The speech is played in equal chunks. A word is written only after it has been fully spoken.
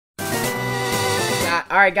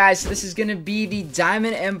Alright guys, so this is going to be the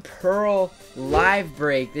Diamond and Pearl live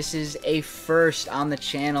break. This is a first on the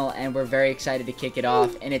channel, and we're very excited to kick it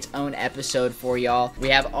off in its own episode for y'all. We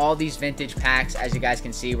have all these vintage packs, as you guys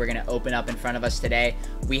can see, we're going to open up in front of us today.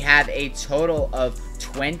 We have a total of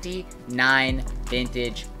 29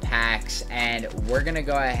 vintage packs, and we're going to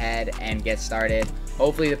go ahead and get started.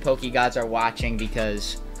 Hopefully the Poke Gods are watching,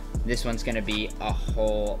 because this one's going to be a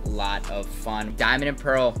whole lot of fun. Diamond and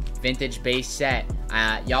Pearl vintage base set.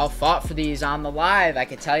 Y'all fought for these on the live. I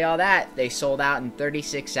can tell y'all that. They sold out in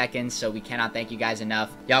 36 seconds, so we cannot thank you guys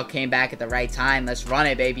enough. Y'all came back at the right time. Let's run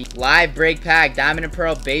it, baby. Live break pack. Diamond and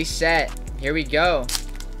Pearl base set. Here we go.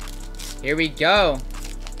 Here we go.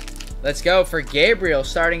 Let's go for Gabriel,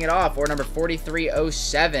 starting it off. Order number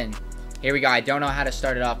 4307. Here we go. I don't know how to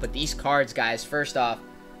start it off, but these cards, guys, first off,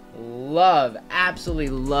 love, absolutely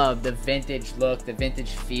love the vintage look, the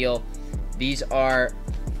vintage feel. These are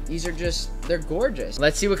just, they're gorgeous.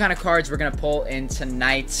 Let's see what kind of cards we're gonna pull in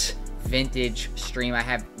tonight's vintage stream. I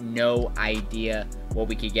have no idea what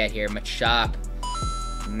we could get here. Machop,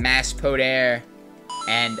 Maspoder,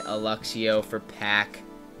 and Aluxio for pack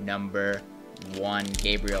number 1.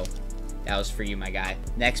 Gabriel, that was for you, my guy.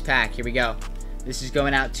 Next pack, here we go. This is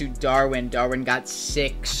going out to Darwin. Darwin got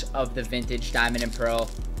 6 of the vintage Diamond and Pearl.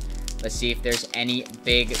 Let's see if there's any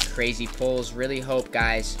big, crazy pulls. Really hope,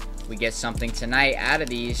 guys, we get something tonight out of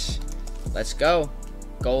these. Let's go.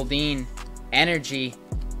 Goldeen, Energy,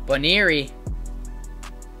 Boniri,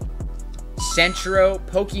 Centro,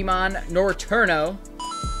 Pokemon Norterno,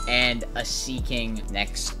 and a Seeking.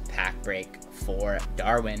 Next pack break for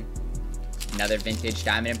Darwin. Another vintage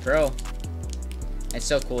Diamond and Pearl. It's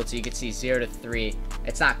so cool, too. You can see 0 to 3.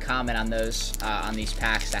 It's not common on those, on these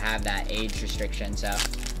packs to have that age restriction, so...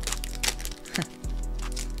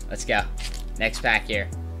 Let's go. Next pack here.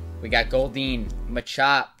 We got Goldeen,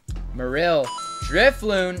 Machop, Marill,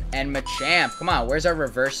 Drifloon, and Machamp. Come on, where's our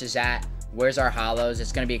reverses at? Where's our hollows?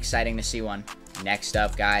 It's going to be exciting to see one. Next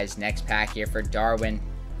up, guys, next pack here for Darwin.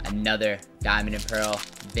 Another Diamond and Pearl.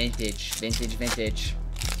 Vintage, vintage, vintage.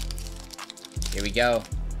 Here we go.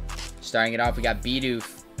 Starting it off, we got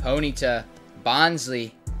Bidoof, Ponyta,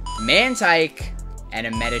 Bonsley, Mantike, and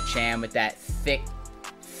a Metacham with that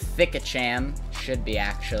Thickacham. Should be,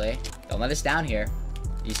 actually. Don't let us down here.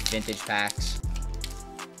 These vintage packs.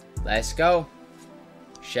 Let's go.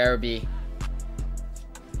 Cherubi.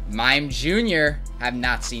 Mime Jr. Have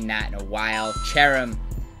not seen that in a while. Cherim.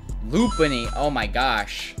 Lopunny. Oh my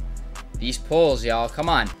gosh. These pulls, y'all. Come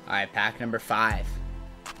on. Alright, pack number 5.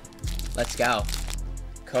 Let's go.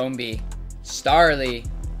 Combi. Starly.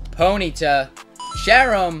 Ponyta.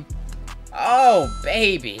 Cherim. Oh,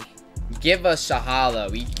 baby. Give us a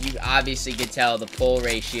hollow. You obviously could tell the pull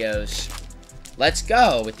ratios. Let's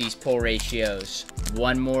go with these pull ratios.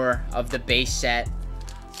 One more of the base set.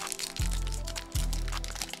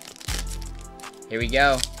 Here we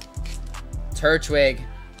go. Turtwig,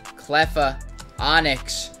 Cleffa,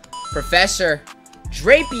 Onyx, Professor,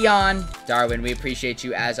 Drapion. Darwin, we appreciate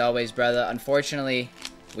you as always, brother. Unfortunately,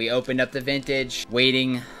 we opened up the vintage,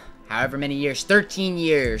 waiting however many years, 13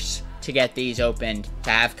 years. To get these opened, to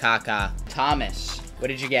have Kaka. Thomas, what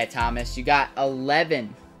did you get, Thomas? You got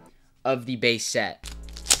 11 of the base set.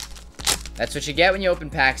 That's what you get when you open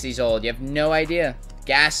packs these old. You have no idea.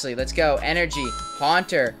 Ghastly, let's go. Energy,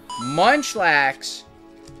 Haunter, Munchlax.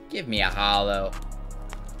 Give me a hollow.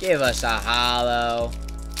 Give us a hollow.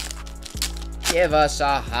 Give us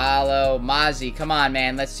a hollow. Mozzie, come on,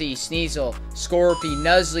 man. Let's see. Sneasel, Scorpy,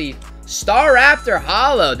 Nuzleaf, Staraptor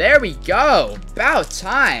hollow. There we go. About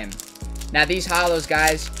time. Now, these hollows,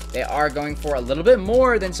 guys, they are going for a little bit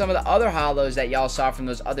more than some of the other hollows that y'all saw from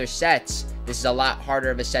those other sets. This is a lot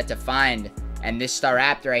harder of a set to find. And this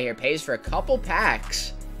Staraptor right here pays for a couple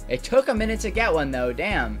packs. It took a minute to get one, though.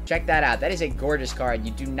 Damn. Check that out. That is a gorgeous card.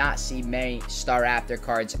 You do not see many Staraptor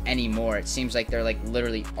cards anymore. It seems like they're, like,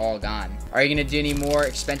 literally all gone. Are you going to do any more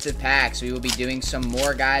expensive packs? We will be doing some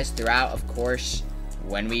more, guys, throughout, of course,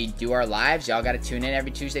 when we do our lives. Y'all got to tune in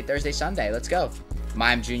every Tuesday, Thursday, Sunday. Let's go.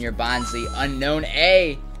 Mime Jr., Bonsley, Unknown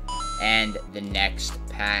A, and the next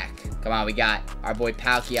pack. Come on, we got our boy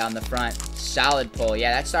Palkia on the front. Solid pull.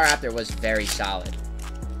 Yeah, that Staraptor was very solid.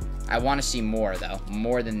 I want to see more, though.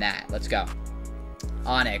 More than that. Let's go.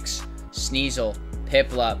 Onyx, Sneasel,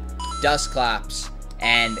 Piplup, Dusclops,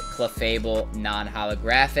 and Clefable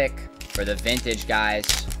non-holographic for the vintage, guys.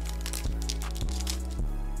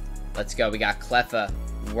 Let's go. We got Cleffa,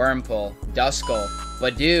 Wurmple, Duskull,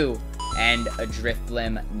 Badoo, and a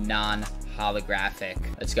Drifblim non-holographic.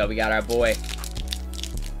 Let's go. We got our boy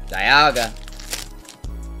Dialga,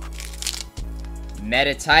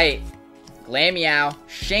 Meditite, Glameow,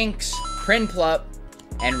 Shinx, Prinplup,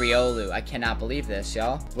 and Riolu. I cannot believe this,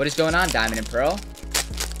 y'all. What is going on, Diamond and Pearl?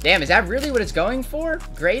 Damn, is that really what it's going for?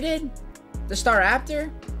 Graded? The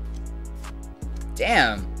Staraptor?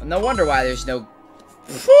 Damn. No wonder why there's no...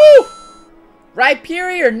 Whew!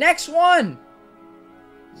 Rhyperior, next one!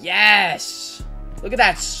 Yes! Look at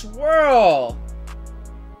that swirl!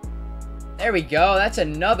 There we go. That's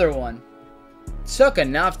another one. Took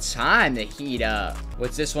enough time to heat up.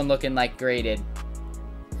 What's this one looking like graded?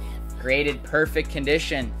 Graded perfect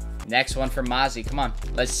condition. Next one for Mozzie. Come on.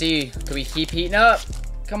 Let's see. Can we keep heating up?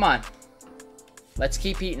 Come on. Let's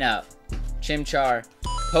keep heating up. Chimchar.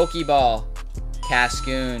 Pokeball.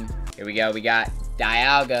 Cascoon. Here we go. We got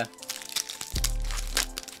Dialga.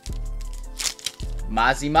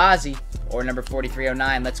 Mozzie. Or number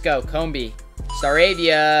 4309. Let's go. Combee.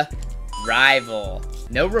 Staravia. Rival.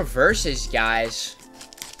 No reverses, guys.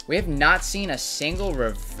 We have not seen a single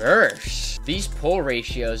reverse. These pull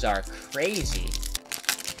ratios are crazy.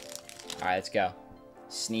 Alright, let's go.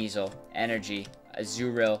 Sneasel. Energy.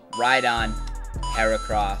 Azurill. Rhydon.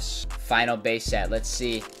 Heracross. Final base set. Let's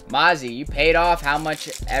see. Mozzie, you paid off how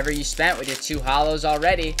much ever you spent with your 2 holos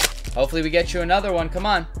already. Hopefully we get you another one. Come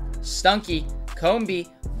on. Stunky. Combee.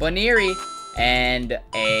 Boniri. And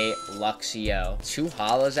a Luxio. 2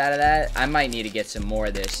 holos out of that. I might need to get some more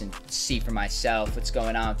of this and see for myself what's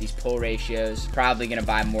going on with these pull ratios. Probably going to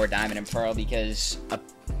buy more Diamond and Pearl because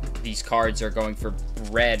these cards are going for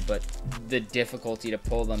red, but the difficulty to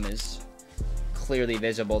pull them is clearly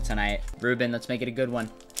visible tonight. Ruben, let's make it a good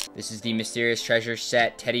one. This is the Mysterious Treasure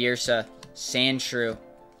set. Teddiursa, Sandshrew,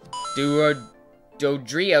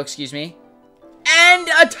 Dodrio, excuse me. And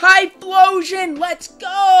a Typhlosion! Let's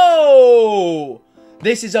go!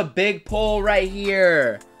 This is a big pull right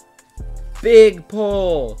here. Big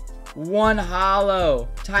pull. 1 holo.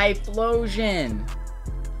 Typhlosion.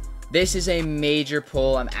 This is a major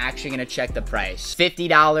pull. I'm actually going to check the price.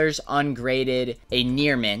 $50 ungraded. A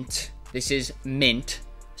near mint. This is mint.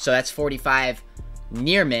 So that's 45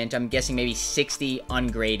 near mint. I'm guessing maybe 60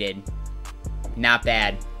 ungraded. Not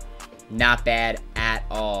bad. Not bad at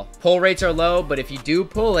all. Pull rates are low, but if you do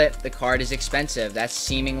pull it, the card is expensive. That's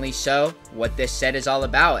seemingly so what this set is all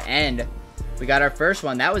about. And we got our first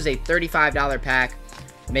one. That was a $35 pack.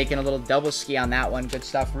 Making a little double ski on that one. Good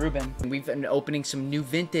stuff, Ruben. We've been opening some new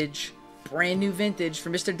vintage. Brand new vintage for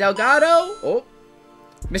Mr. Delgado. Oh,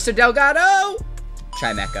 Mr. Delgado.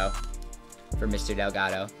 Trimeco for Mr.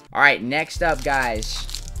 Delgado. All right, next up,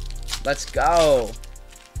 guys. Let's go.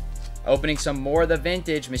 Opening some more of the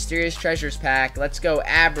vintage Mysterious Treasures pack. Let's go.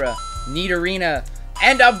 Abra, Nidorina,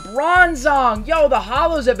 and a Bronzong. Yo, the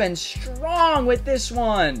holos have been strong with this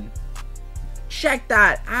one. Check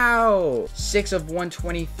that out. 6 of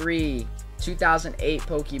 123. 2008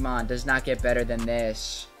 Pokemon. Does not get better than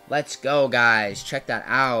this. Let's go, guys. Check that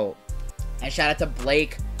out. And shout out to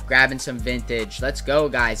Blake grabbing some vintage. Let's go,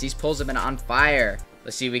 guys. These pulls have been on fire.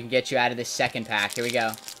 Let's see if we can get you out of this second pack. Here we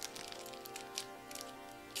go.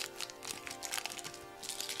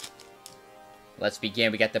 Let's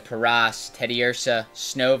begin. We got the Paras, Teddiursa,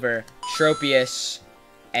 Snover, Tropius,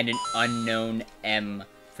 and an unknown M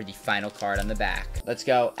for the final card on the back. Let's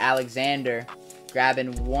go. Alexander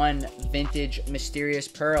grabbing 1 vintage Mysterious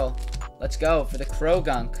Pearl. Let's go for the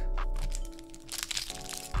Krogunk.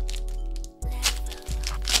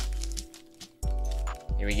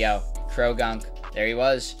 Here we go. Krogunk. There he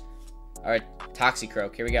was. Or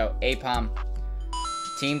Toxicroak. Here we go. Apom.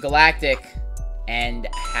 Team Galactic. And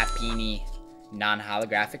Happiny.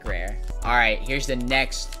 Non-holographic rare. Alright, here's the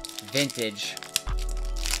next vintage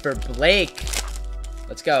for Blake.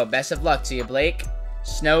 Let's go. Best of luck to you, Blake.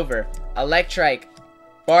 Snover, Electrike,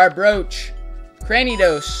 Barbroach,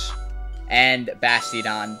 Cranidos, and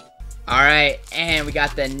Bastiodon. Alright, and we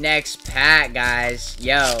got the next pack, guys.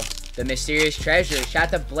 Yo, the Mysterious Treasure.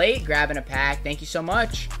 Shout out to Blake grabbing a pack. Thank you so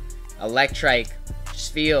much. Electrike,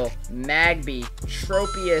 Spheal, Magby,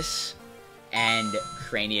 Tropius, and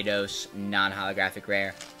Cranidos, non-holographic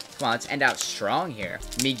rare. Come on, let's end out strong here.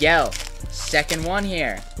 Miguel, second one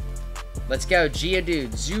here. Let's go. Geodude,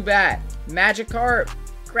 Zubat, Magikarp,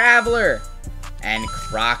 Graveler, and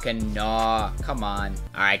Croconaw. Come on.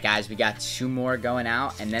 Alright, guys, we got 2 more going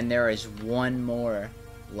out, and then there is 1 more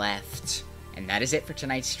left. And that is it for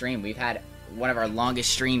tonight's stream. We've had one of our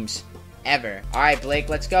longest streams ever. Alright, Blake,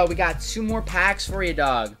 let's go. We got 2 more packs for you,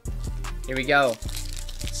 dog. Here we go.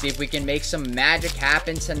 See if we can make some magic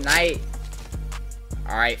happen tonight.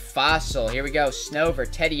 Alright, Fossil. Here we go. Snover,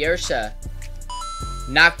 Teddiursa,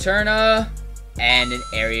 Nocturna, and an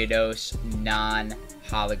Ariados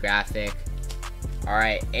non-holographic.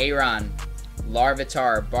 Alright, Aeron,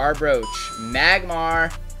 Larvitar, Barbroach,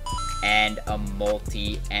 Magmar, and a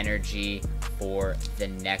multi-energy for the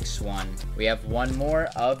next one. We have one more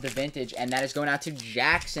of the vintage, and that is going out to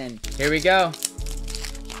Jackson. Here we go.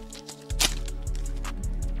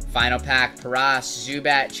 Final pack, Paras,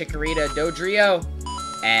 Zubat, Chikorita, Dodrio,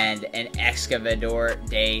 and an Excavador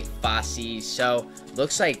de Fossi. So,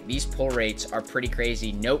 looks like these pull rates are pretty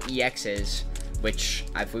crazy. No EXs, which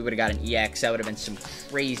if we would have got an EX, that would have been some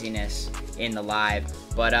craziness in the live.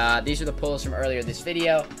 But these are the pulls from earlier this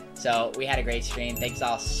video. So, we had a great stream. Thanks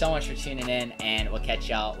all so much for tuning in, and we'll catch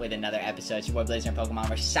y'all with another episode. It's your boy Blazendary Pokemon.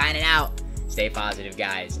 We're signing out. Stay positive,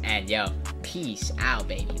 guys. And, yo, peace out,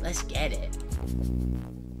 baby. Let's get it.